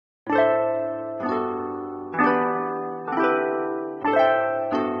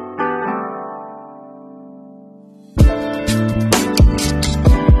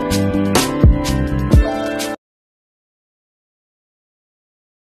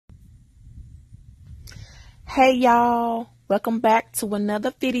Hey y'all, welcome back to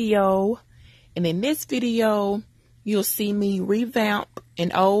another video. And in this video, you'll see me revamp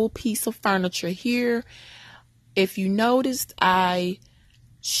an old piece of furniture here. If you noticed, I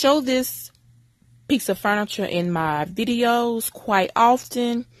show this piece of furniture in my videos quite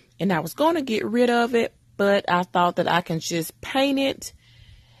often, and I was going to get rid of it, but I thought that I can just paint it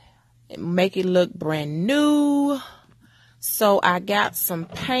and make it look brand new. So I got some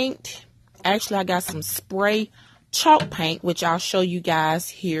paint. Actually, I got some spray chalk paint, which I'll show you guys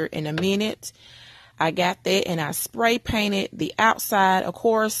here in a minute. I got that and I spray painted the outside. Of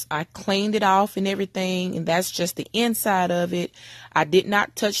course, I cleaned it off and everything, and that's just the inside of it. I did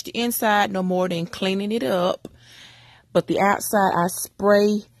not touch the inside no more than cleaning it up. But the outside, I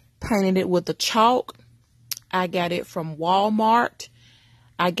spray painted it with the chalk. I got it from Walmart.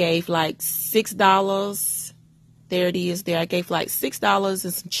 I gave like $6. There it is there. I gave like $6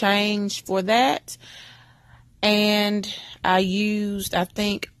 and some change for that. And I used, I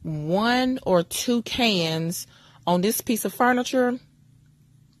think, 1 or 2 cans on this piece of furniture.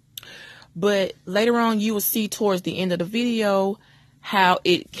 But later on, you will see towards the end of the video how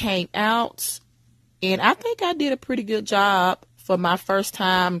it came out. And I think I did a pretty good job for my first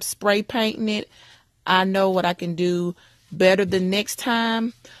time spray painting it. I know what I can do better the next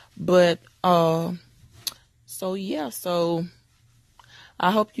time. But, so yeah, so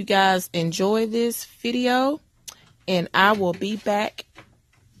I hope you guys enjoy this video, and I will be back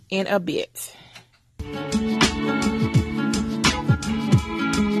in a bit.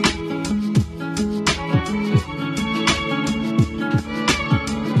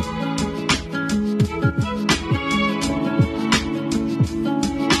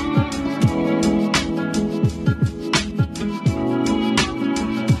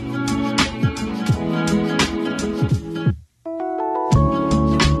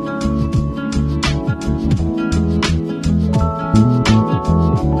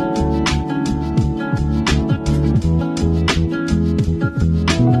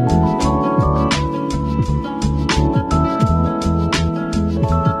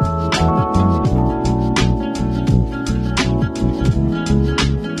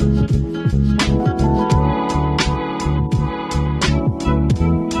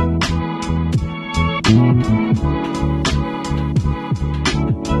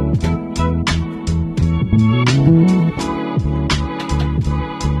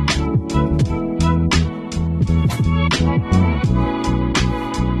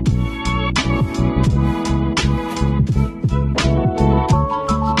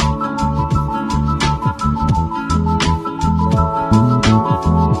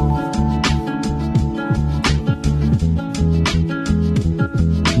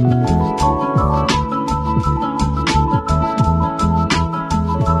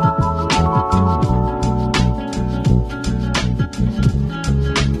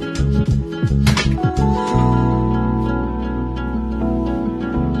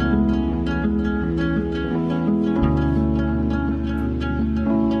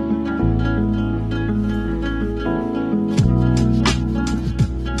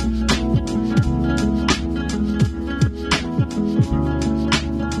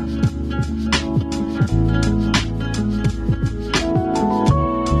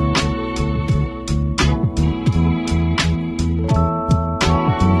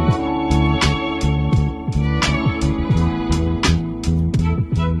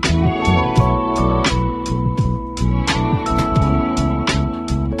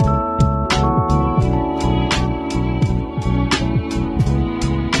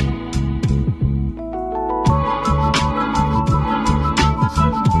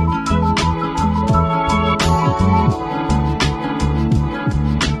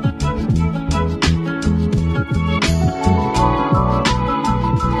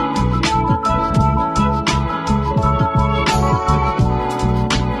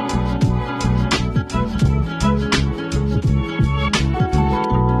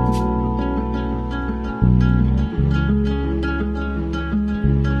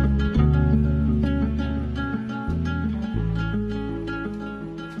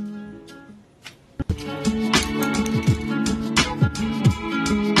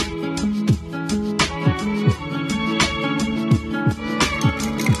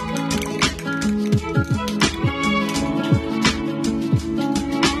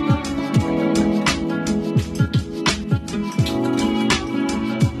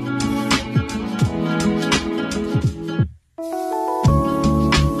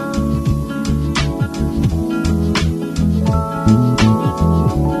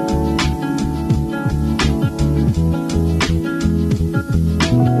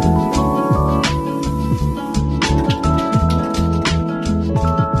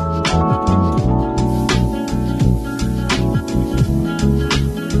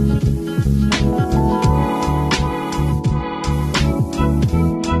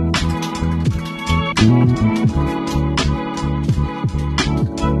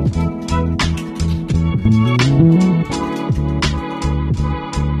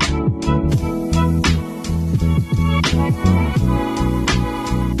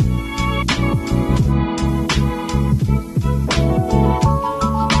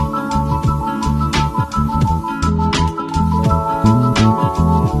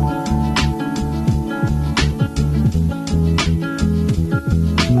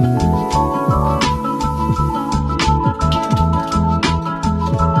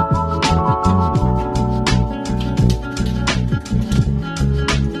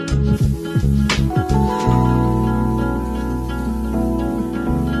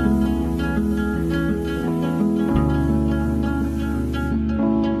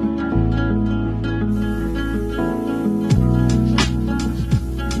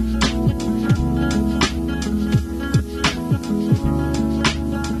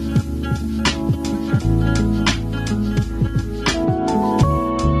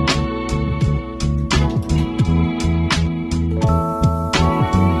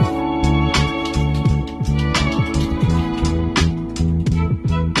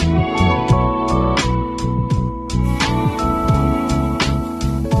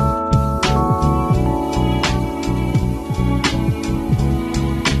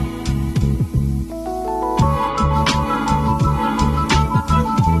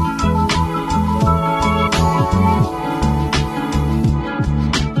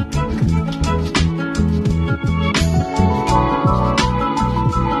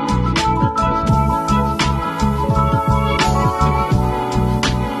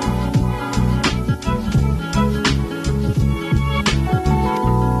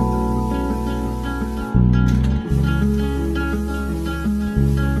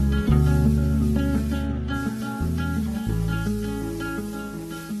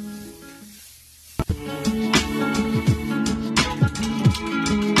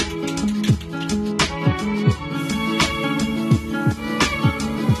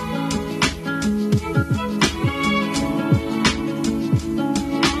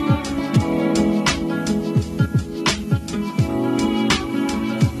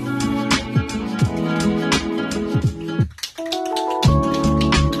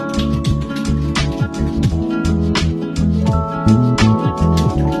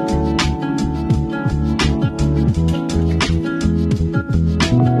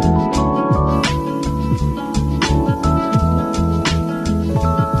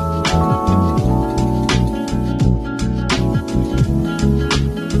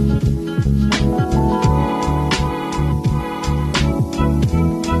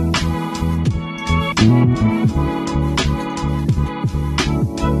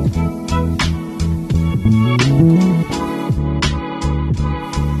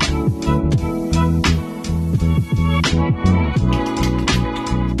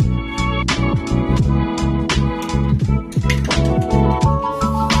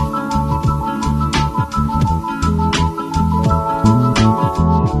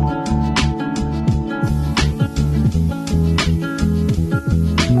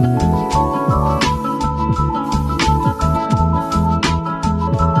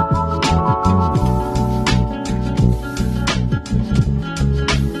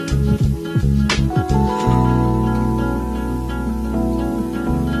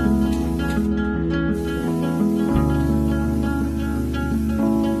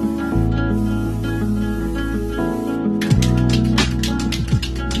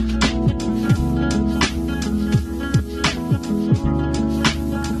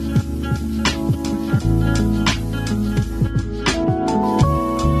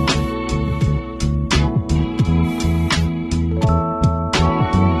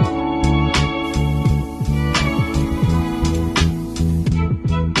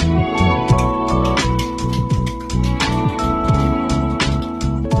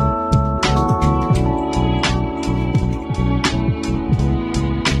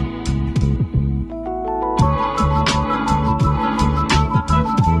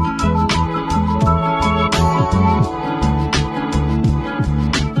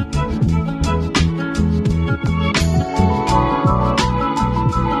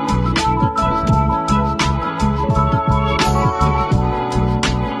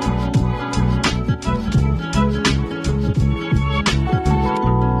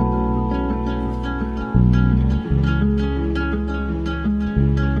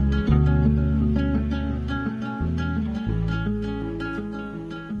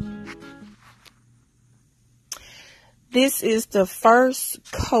 this is the first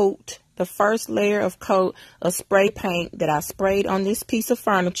coat, the first layer of coat of spray paint that I sprayed on this piece of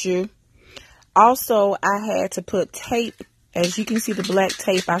furniture. Also, I had to put tape. As you can see, the black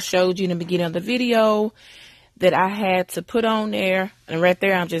tape I showed you in the beginning of the video that I had to put on there. And right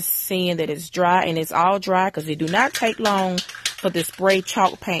there, I'm just seeing that it's dry, and it's all dry because it do not take long for the spray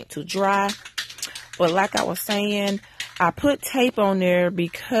chalk paint to dry. But like I was saying, I put tape on there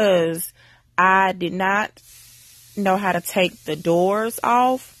because I did not know how to take the doors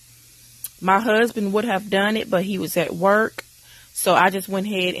off. My husband would have done it, but he was at work. So I just went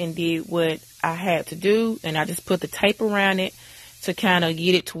ahead and did what I had to do, and I just put the tape around it to kind of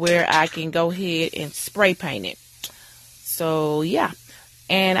get it to where I can go ahead and spray paint it. So yeah,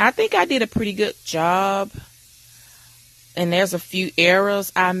 and I think I did a pretty good job. And there's a few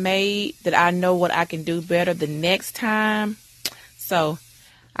errors I made that I know what I can do better the next time. So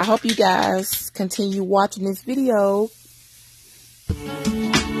I hope you guys continue watching this video.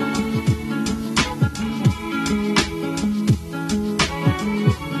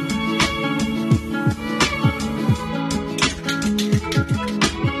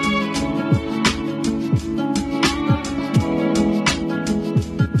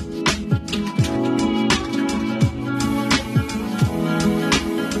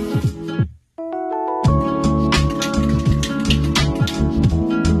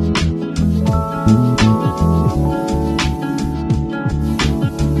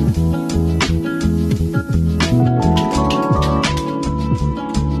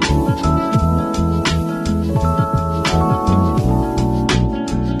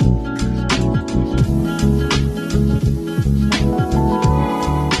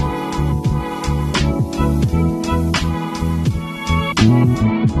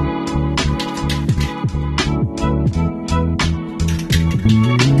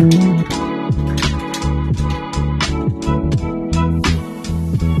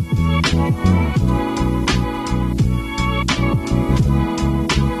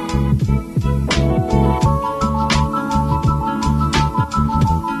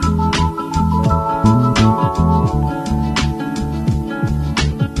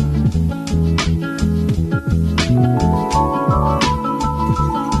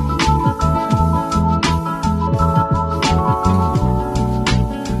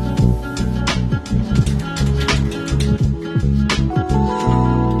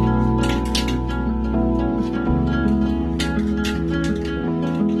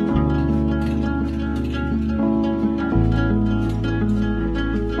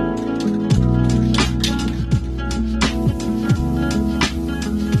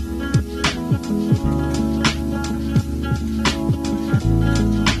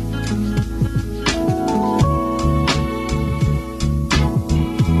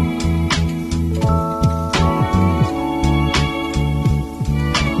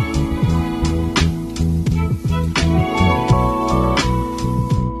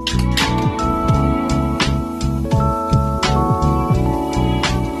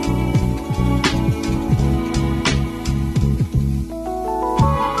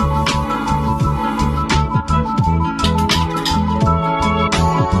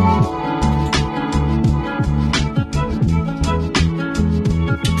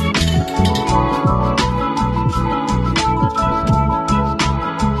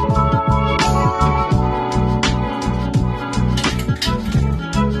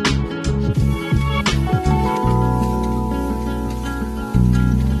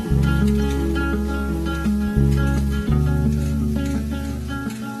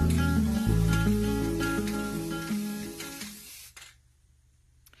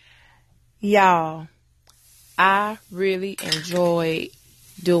 Y'all, I really enjoyed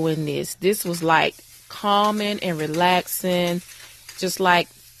doing this. This was like calming and relaxing, just like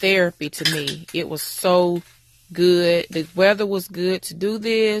therapy to me. It was so good. The weather was good to do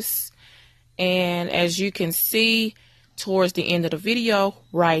this. And as you can see towards the end of the video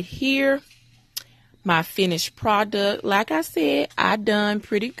right here, my finished product, like I said, I done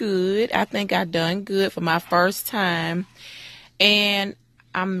pretty good. I think I done good for my first time. And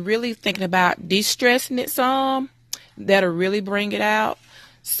I'm really thinking about de-stressing it some. That'll really bring it out.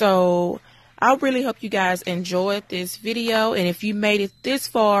 So I really hope you guys enjoyed this video. And if you made it this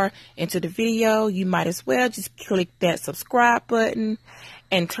far into the video, you might as well just click that subscribe button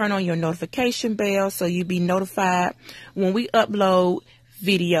and turn on your notification bell so you'll be notified when we upload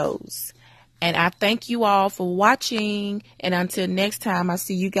videos. And I thank you all for watching. And until next time, I'll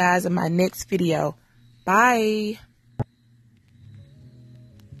see you guys in my next video. Bye.